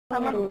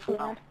I'm on the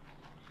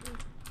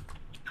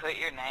Put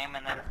your name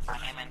and then my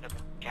name into the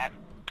cat.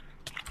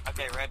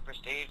 Okay, red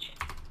prestige.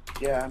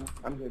 Yeah,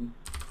 I'm good.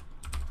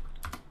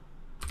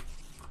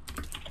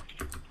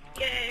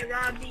 Yay,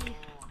 Robbie.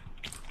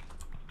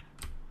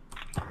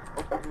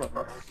 Oh, come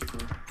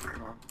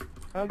on.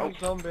 Handy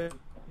zombie.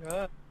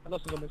 Yeah,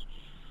 lots of zombies.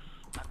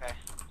 Okay.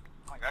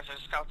 Oh my gosh,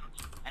 there's skeletons.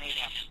 I need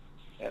him.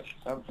 Yes.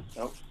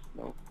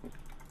 No.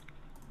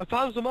 I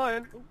found some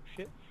iron. Oh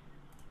shit.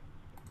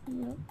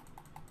 No.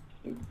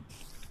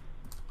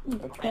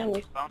 Man,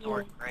 these bones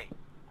work great.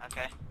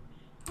 Okay.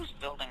 Who's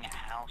building a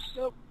house?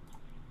 Nope.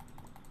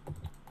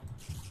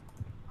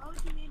 Why would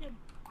you need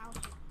a house?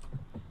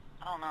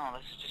 I don't know,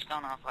 this is just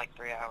going on for like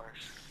 3 hours.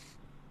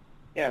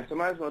 Yeah, so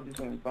might as well do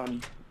something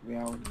fun. 3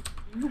 hours.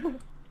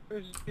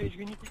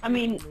 I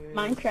mean,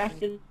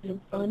 Minecraft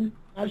isn't fun.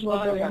 As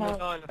well build a house.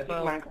 I think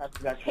Minecraft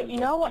is actually. You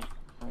know what?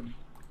 In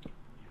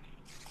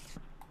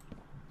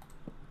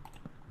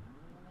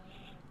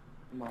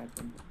my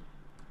opinion.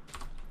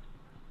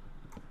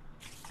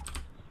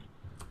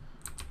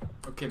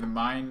 Okay, the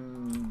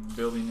mine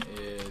building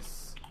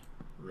is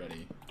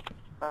ready.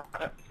 So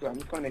I'm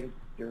just going to make a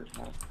dirt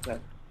house. That's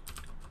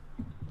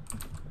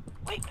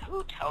Wait,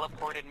 who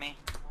teleported me?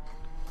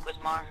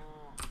 Wismar?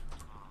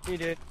 He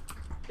did.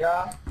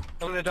 yeah.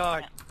 I'm gonna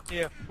die.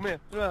 Here, come here.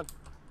 Turn around.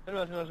 Turn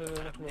around. Can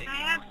I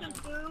have some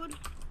food?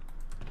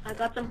 I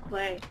got some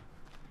clay.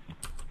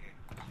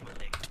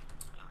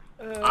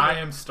 I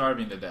am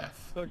starving to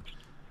death. Look,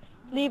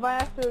 Levi, I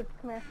have food.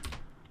 Come here.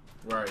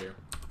 Where are you?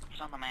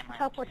 It's on the mainland.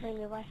 Teleport to me,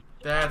 Levi.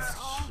 That's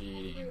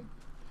cheating.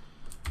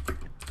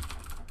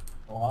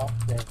 Oh,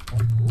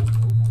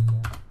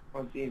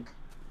 geez.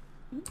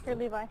 Here,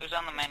 Levi. Who's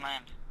on the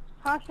mainland?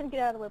 Caution, get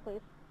out of the way,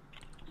 please.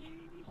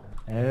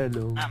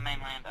 Hello. Not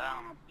mainland,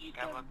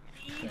 Skyblock.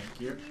 Thank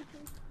you.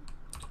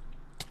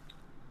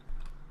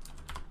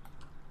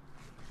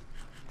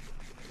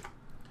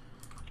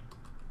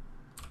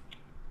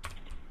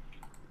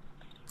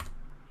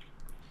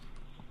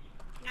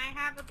 Can I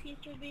have a piece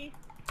of beef?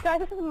 Guys,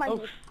 this is my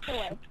beef. Get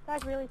away.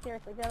 Guys, really,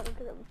 seriously, get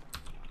away.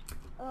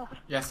 Ugh.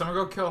 Yeah, someone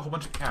go kill a whole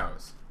bunch of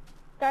cows.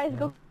 Guys,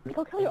 go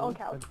kill your own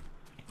cows.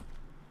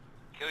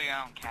 Kill your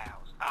own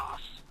cows. Oh,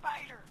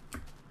 spider!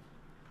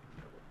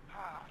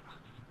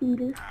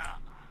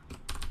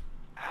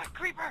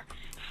 Creeper!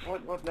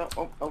 What? No.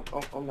 Oh,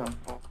 no.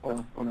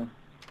 Oh, no.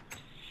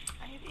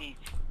 I need to eat.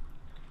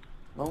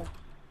 No.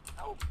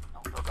 No.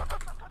 The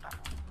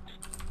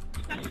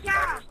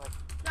cow! Spider's like,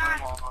 Die!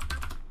 oh,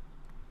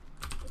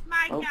 It's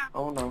my cow!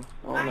 Oh, no.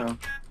 Oh, My no. cow.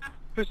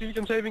 Pussy,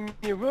 I'm saving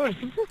you. Run.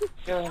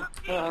 Yeah.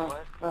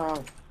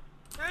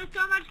 There's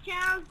so much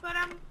cows, but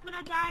I'm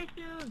gonna die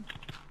soon.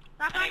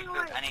 Stop I running need away.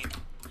 food. I need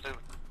food.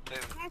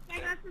 Yes, I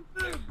got some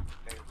food.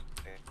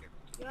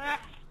 Yeah,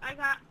 I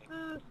got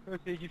food.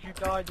 Pussy, if you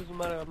die, it doesn't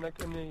matter. I'm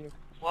not near you.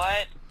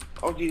 What?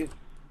 Oh, Jesus.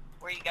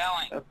 Where are you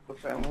going? That's the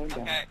family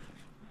down. Okay.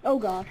 Oh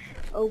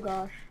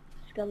gosh.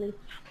 Scully,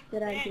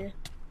 get out of here.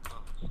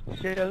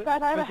 Yeah,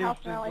 Guys, I have a Pussy house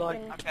is now. like-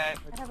 Okay.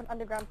 I have an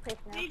underground place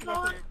now. Please So go you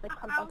on. guys can, like,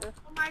 come bunker.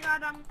 Oh my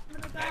god, I'm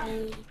gonna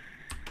die.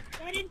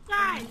 Get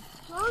inside.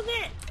 Close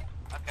it.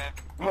 Okay.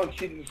 Oh,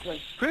 Jesus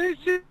Christ.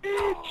 Pussy!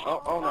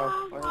 Oh, no.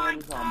 Oh my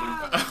Zombie.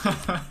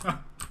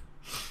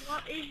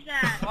 What is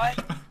that? What?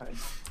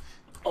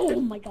 Oh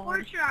my god.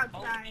 Torture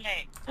outside.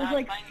 Okay. There's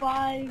like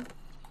 5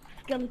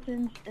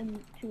 skeletons and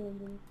 2 of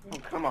them. Oh,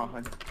 come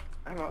on.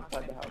 I'm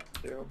outside the house,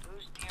 too.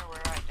 Who's near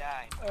where I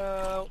died?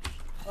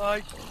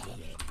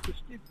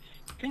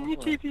 Can you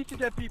TP to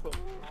dead people?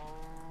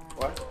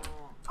 What?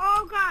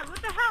 Oh god, what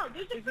the hell?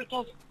 There's a Is it freaking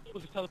possible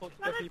to teleport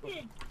to dead people?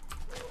 skeleton.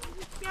 There's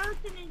a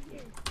skeleton in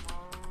here.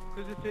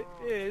 Because if it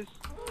is,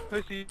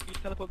 Pussy, you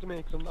teleport to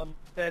me because I'm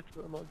dead,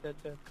 but I'm not dead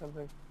kind of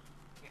thing.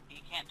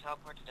 You can't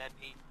teleport to dead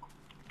people.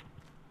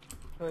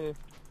 Oh yeah.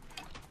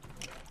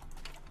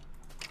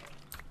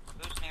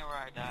 Who's near where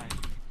I died?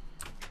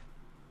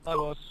 I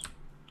was.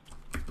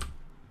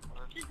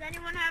 Does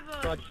anyone have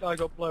a... I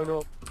got blown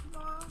up.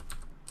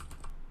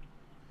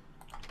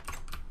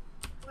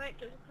 Wait,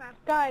 there's a crap.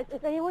 Guys,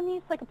 if anyone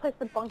needs like a place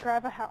to bunker, I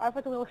have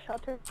like a little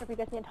shelter if you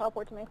guys need to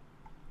teleport to me.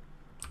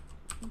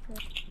 Okay.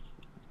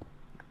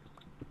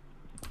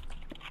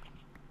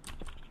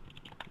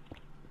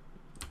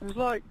 There's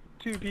like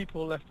 2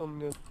 people left on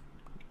the...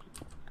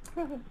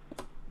 I'm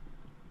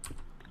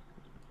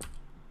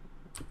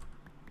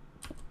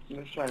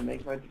just trying to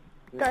make my...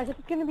 Guys, this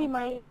is gonna be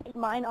my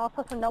mine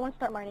also, so no one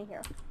start mining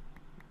here.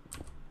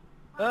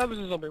 There's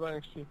a zombie right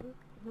next to you.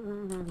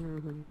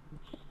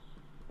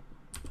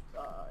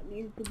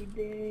 Needs to be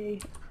day.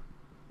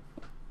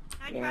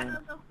 I tried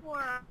to look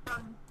for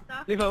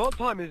stuff. Levi, what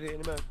time is it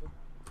in America?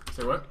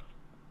 Say what?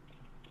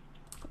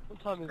 What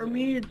time is For it?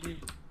 me, it's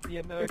The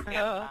America.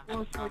 I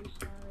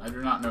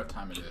do not know what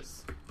time it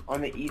is.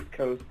 On the East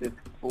Coast, it's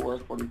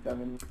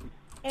 4:47.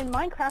 in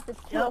Minecraft,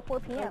 it's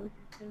 2:04 p.m.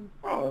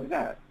 Oh, look at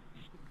that.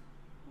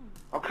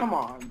 Oh, come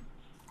on.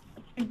 I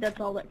think that's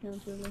all that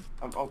counts, really.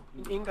 Oh,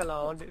 In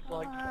England, it's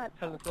like What?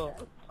 10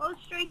 o'clock. Go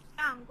straight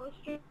down. Go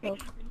straight down.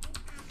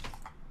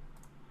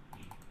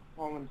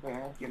 Hold on, I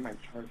have to get my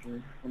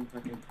charger. 1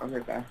 second. I'll be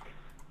right back.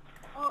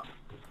 Oh.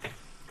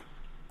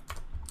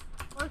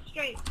 Go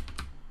straight.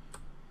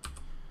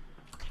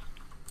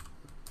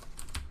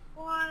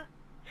 What?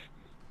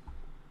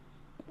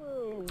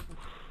 Oh.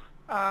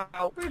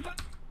 Ow.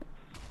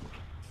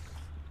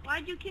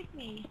 Why'd you kick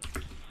me?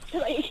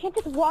 Cause you can't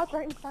just walk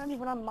right in front of me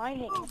when I'm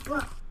mining. Oh, It's but I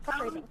was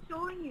frustrating.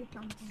 showing you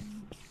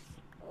something.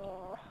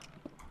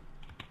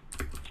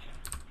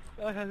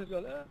 I have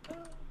got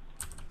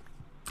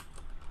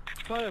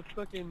kind of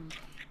fucking.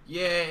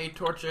 Yay,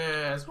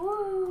 torches!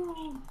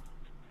 Woo!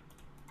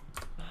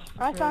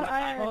 I found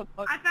iron.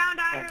 I found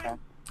iron.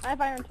 I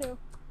have iron too.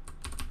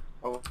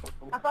 Oh,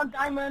 I found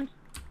diamond.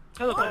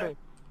 Teleport me.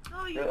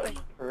 No, you really?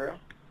 For real?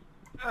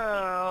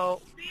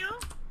 Ow. real?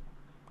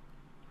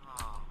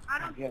 Oh. I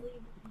don't Yeah. believe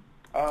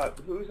it.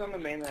 Who's on the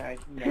mainland I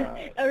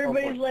can,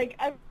 Everybody's teleport? like,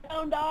 I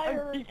found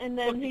iron, and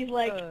then he's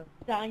like, Uh,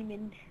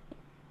 diamond.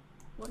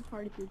 What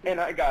part is this?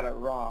 And I got a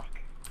rock.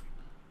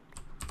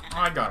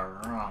 I got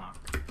a rock.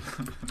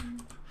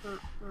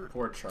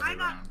 Poor Charlie I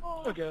got Round.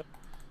 gold. okay.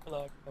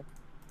 Hello.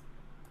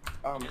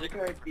 Who can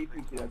I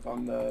TP to that's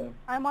on the...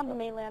 I'm on the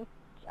mainland.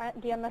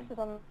 DMS is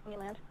on the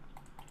mainland.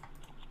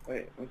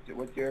 Wait,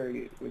 what's your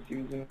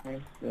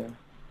username? The...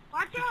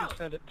 Watch You out. just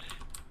said it.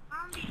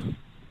 Found me.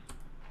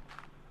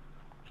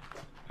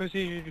 Percy,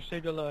 you just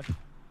saved your life.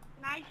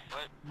 Nice.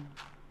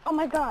 Oh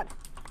my god.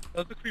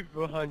 There's a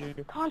creeper behind you.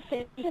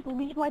 Constant. You just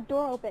leave my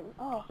door open.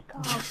 Oh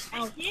god.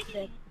 I did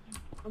it.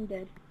 I'm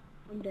dead.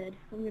 I'm dead.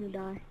 I'm gonna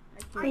die.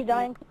 Are you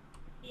dying?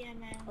 Yeah,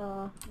 man.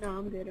 No,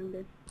 I'm good. I'm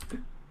good.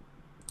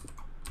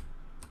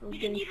 You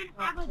didn't even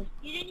have a.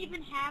 You didn't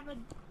even have a.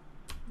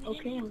 You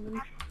Okay, didn't I'm even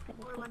gonna.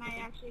 have a when I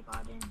actually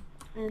got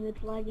in. And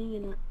it's lagging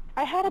and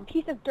I had a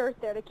piece of dirt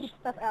there to keep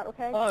stuff out,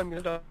 okay? I'm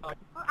gonna die. Oh,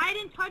 I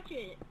didn't touch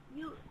it.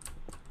 You.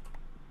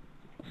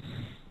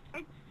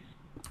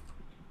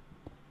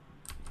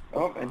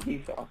 Oh, and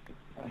he's off.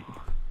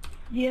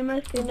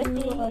 DMS can If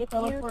you you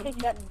teleport take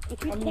me? that,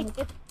 if you take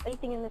this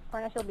anything in this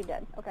furnace, you'll be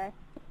dead. Okay.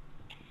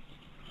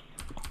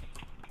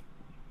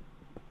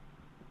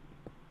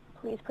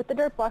 Please put the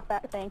dirt block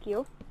back. Thank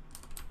you.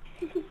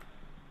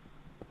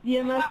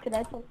 DMS, can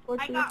I teleport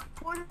I you? got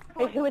 4 Hey,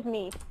 torches. who is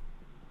me?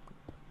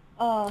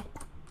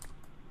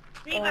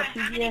 Levi,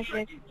 how many yeah,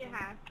 torches do you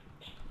have?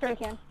 Sure you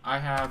can. I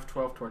have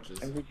 12 torches.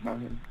 I just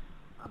found him.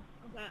 Oh,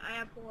 okay, I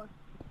have 4.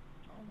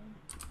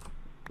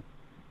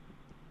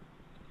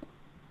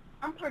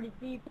 I'm pretty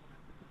deep.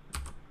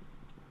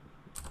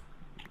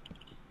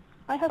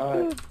 I have Uh,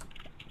 food.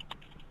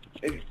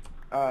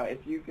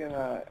 If you can,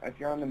 if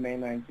you're on the main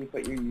line, please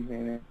put your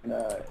username in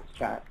the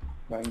chat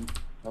so I can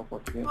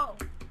teleport to you. Oh,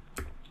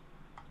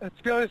 To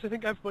be honest, I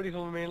think everybody's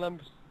on the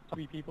mainland.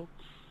 3 people.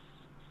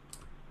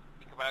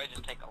 You could probably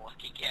just take a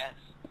lucky guess.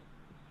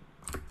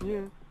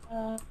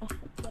 Yeah.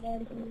 Get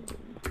out of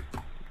here.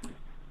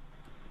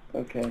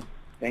 Okay,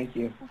 thank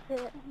you.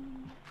 Okay.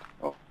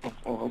 Oh,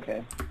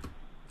 okay.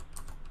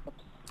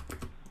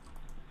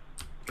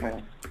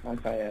 Kinda,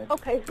 if I,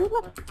 Okay, who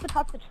left the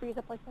top of the trees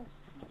up like this?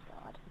 Oh my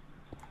god.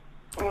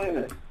 oh, look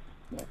at this.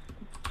 Nice.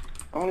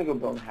 I wanna go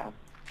build a house.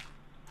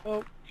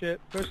 Oh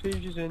shit. Percy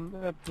is in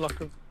a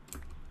block of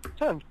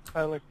sand,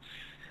 apparently.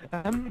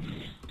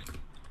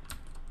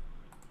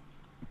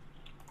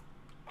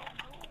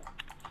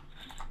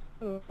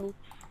 Hello.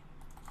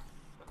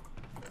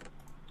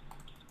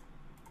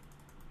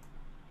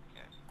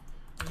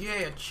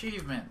 Yay,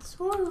 achievements!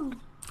 Woo!